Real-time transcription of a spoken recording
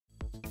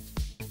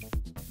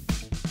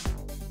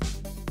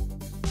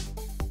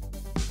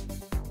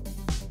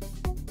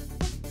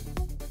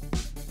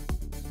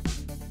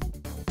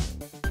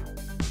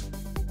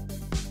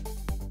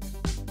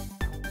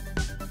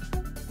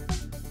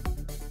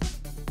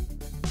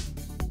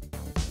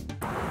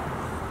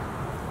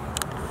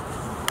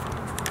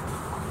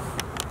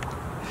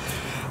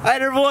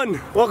Alright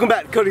everyone, welcome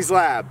back to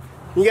Cody'sLab.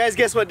 You guys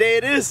guess what day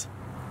it is?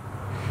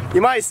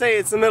 You might say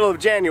it's the middle of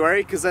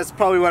January, because that's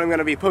probably when I'm going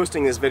to be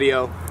posting this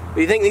video.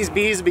 Do you think these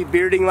bees would be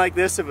bearding like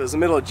this if it was the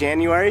middle of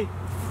January?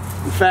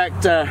 In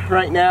fact,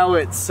 right now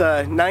it's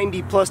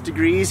 90 plus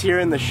degrees here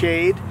in the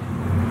shade,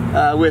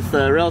 with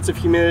relative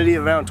humidity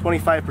of around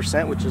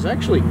 25%, which is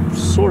actually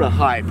sort of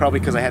high, probably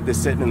because I had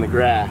this sitting in the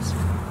grass.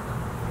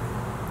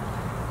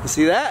 You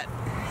see that?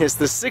 It's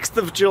the 6th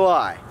of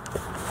July.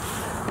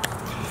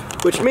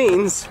 Which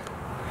means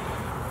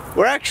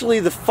we're actually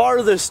the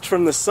farthest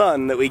from the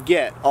sun that we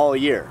get all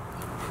year.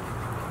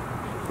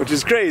 Which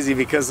is crazy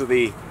because of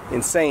the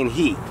insane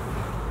heat.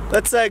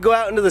 Let's go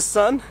out into the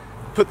sun,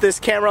 put this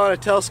camera on a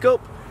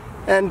telescope,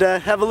 and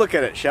have a look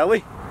at it, shall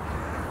we?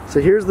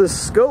 So here's the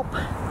scope.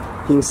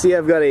 You can see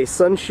I've got a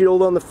sun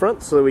shield on the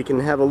front so that we can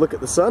have a look at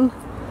the sun,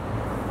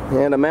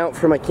 and a mount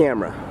for my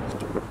camera.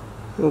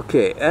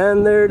 Okay,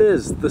 and there it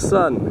is, the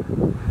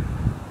sun.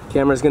 The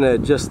camera's gonna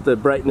adjust the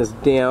brightness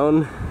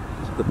down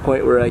to the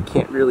point where I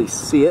can't really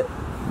see it.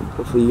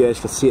 Hopefully you guys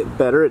can see it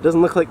better. It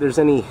doesn't look like there's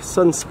any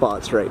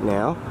sunspots right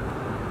now,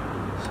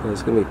 so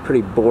it's going to be a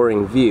pretty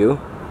boring view.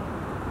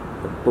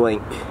 The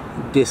blank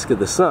disk of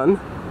the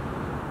sun.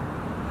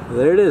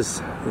 There it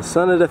is, the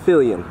sun at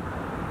Aphelion.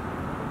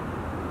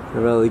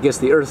 Well, I guess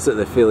the Earth's at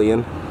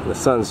Aphelion. The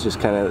sun's just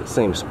kind of at the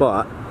same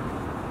spot.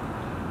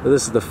 But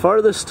this is the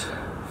farthest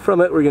from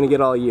it we're going to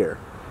get all year.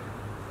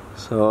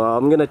 So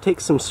I'm going to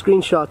take some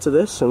screenshots of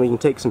this and we can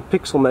take some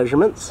pixel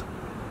measurements.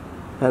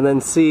 And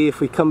then see if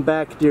we come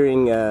back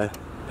during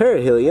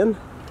perihelion,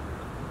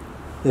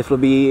 if it'll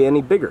be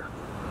any bigger.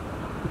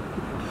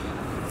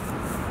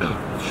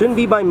 Shouldn't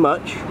be by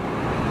much.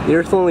 The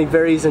Earth only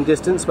varies in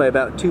distance by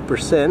about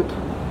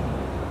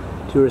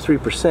 2%, 2 or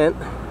 3%.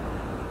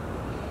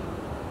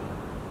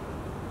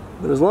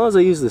 But as long as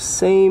I use the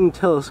same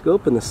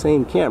telescope and the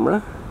same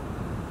camera,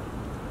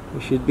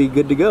 we should be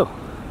good to go.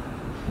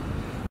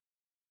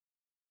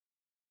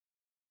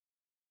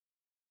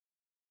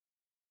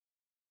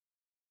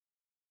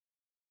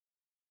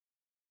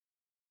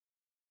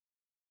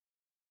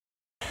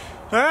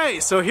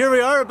 Alright, so here we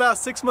are about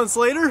 6 months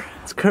later.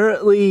 It's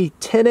currently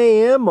 10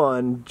 a.m.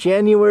 on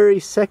January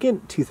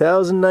 2nd,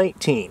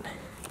 2019.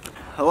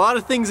 A lot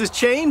of things have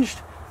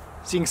changed.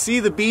 As you can see,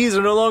 the bees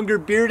are no longer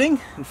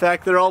bearding. In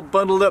fact, they're all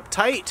bundled up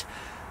tight.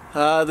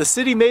 The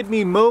city made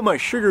me mow my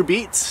sugar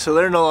beets, so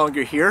they're no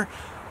longer here.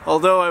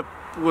 Although I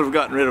would have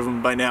gotten rid of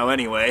them by now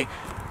anyway.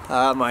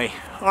 My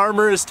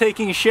armor is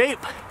taking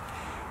shape,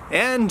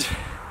 and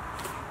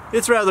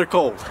it's rather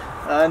cold.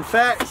 In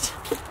fact,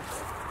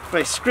 if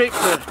I scrape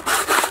the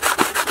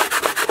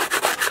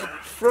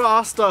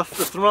frost off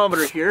the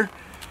thermometer here,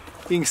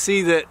 you can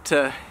see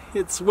that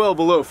it's well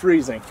below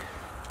freezing.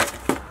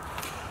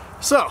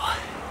 So,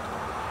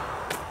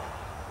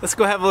 let's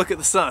go have a look at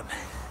the sun.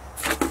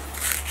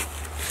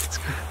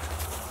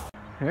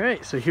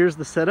 Alright, so here's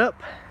the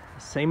setup.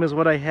 Same as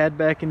what I had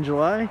back in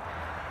July.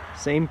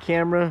 Same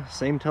camera,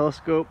 same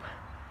telescope.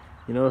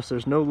 You notice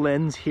there's no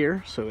lens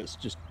here, so it's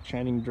just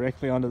shining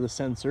directly onto the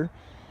sensor.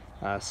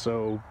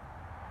 So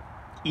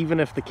even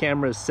if the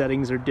camera's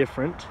settings are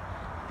different,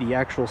 the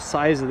actual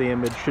size of the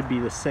image should be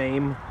the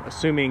same,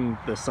 assuming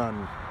the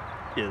sun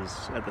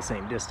is at the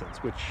same distance,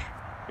 which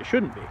it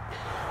shouldn't be.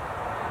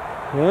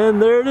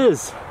 And there it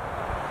is.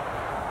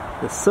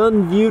 The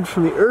sun viewed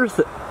from the Earth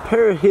at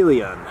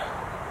perihelion.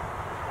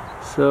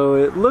 So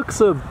it looks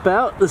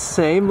about the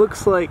same.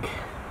 Looks like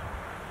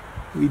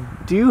we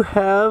do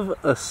have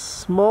a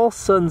small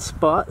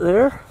sunspot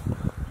there.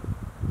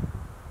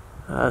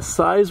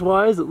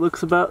 Size-wise, it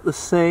looks about the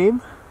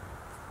same.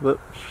 But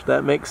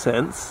that makes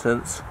sense,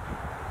 since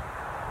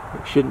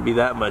it shouldn't be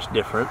that much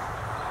different.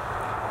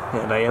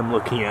 And I am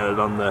looking at it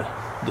on the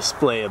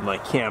display of my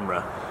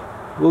camera.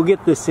 We'll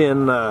get this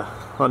in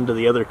onto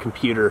the other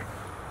computer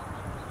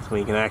so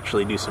we can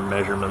actually do some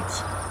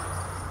measurements.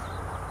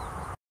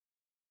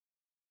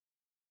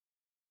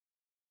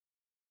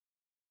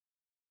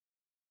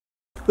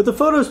 With the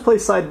photos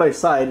placed side by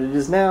side, it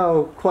is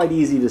now quite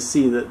easy to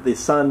see that the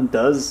sun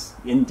does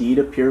indeed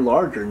appear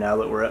larger now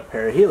that we're at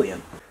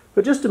perihelion.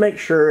 But just to make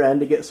sure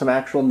and to get some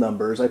actual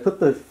numbers, I put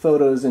the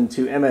photos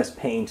into MS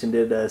Paint and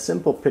did a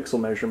simple pixel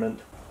measurement,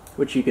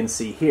 which you can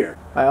see here.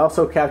 I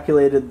also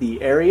calculated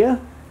the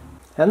area,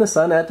 and the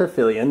sun at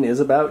Aphelion is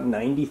about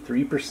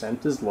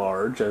 93% as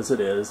large as it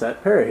is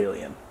at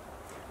perihelion,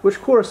 which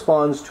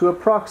corresponds to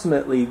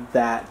approximately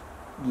that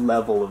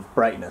level of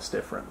brightness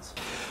difference.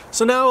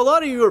 So now a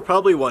lot of you are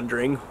probably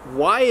wondering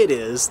why it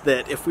is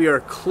that if we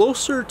are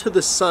closer to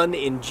the sun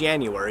in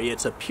January,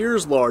 it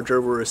appears larger,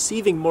 we're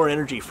receiving more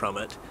energy from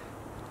it.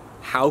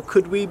 How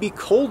could we be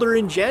colder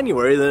in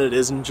January than it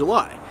is in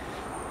July?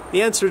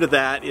 The answer to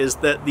that is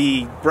that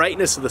the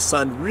brightness of the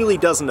sun really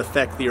doesn't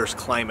affect the Earth's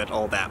climate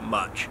all that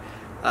much.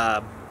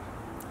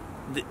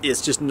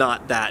 It's just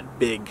not that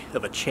big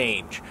of a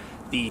change.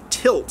 The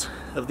tilt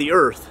of the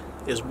Earth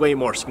is way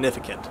more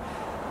significant.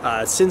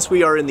 Since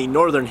we are in the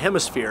northern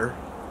hemisphere,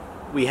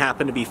 we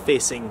happen to be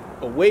facing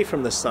away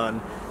from the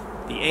sun.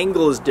 The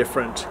angle is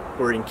different.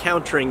 We're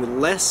encountering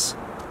less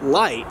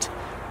light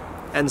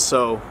and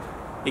so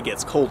it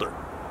gets colder.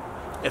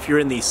 If you're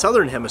in the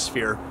southern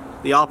hemisphere,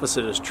 the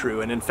opposite is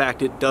true, and in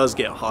fact it does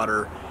get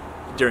hotter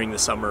during the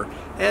summer,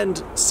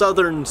 and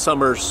southern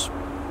summers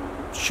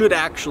should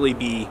actually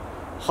be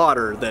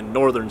hotter than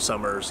northern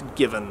summers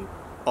given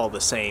all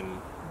the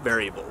same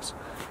variables.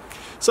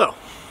 So,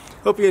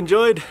 hope you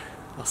enjoyed.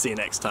 I'll see you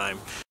next time.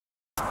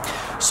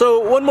 So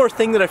one more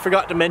thing that I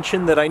forgot to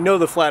mention that I know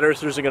the flat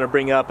earthers are going to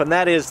bring up, and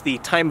that is the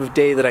time of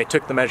day that I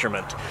took the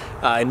measurement.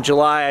 In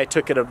July I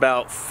took it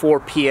about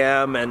 4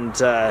 p.m. and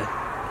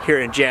here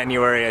in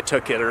January I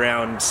took it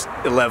around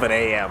 11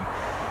 a.m.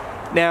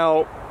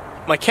 Now,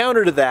 my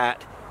counter to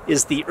that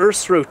is the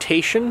Earth's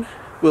rotation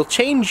will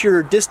change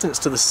your distance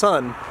to the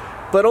sun,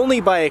 but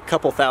only by a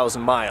couple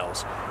thousand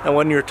miles. And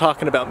when you're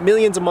talking about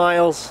millions of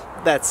miles,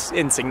 that's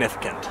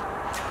insignificant.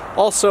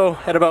 Also,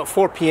 at about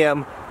 4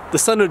 p.m., the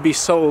sun would be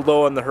so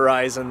low on the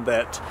horizon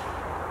that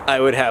I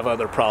would have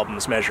other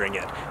problems measuring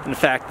it. In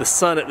fact, the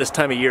sun at this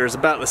time of year is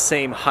about the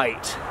same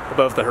height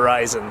above the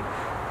horizon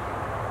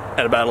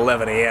at about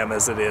 11 a.m.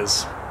 as it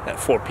is at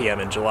 4 p.m.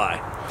 in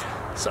July.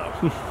 So,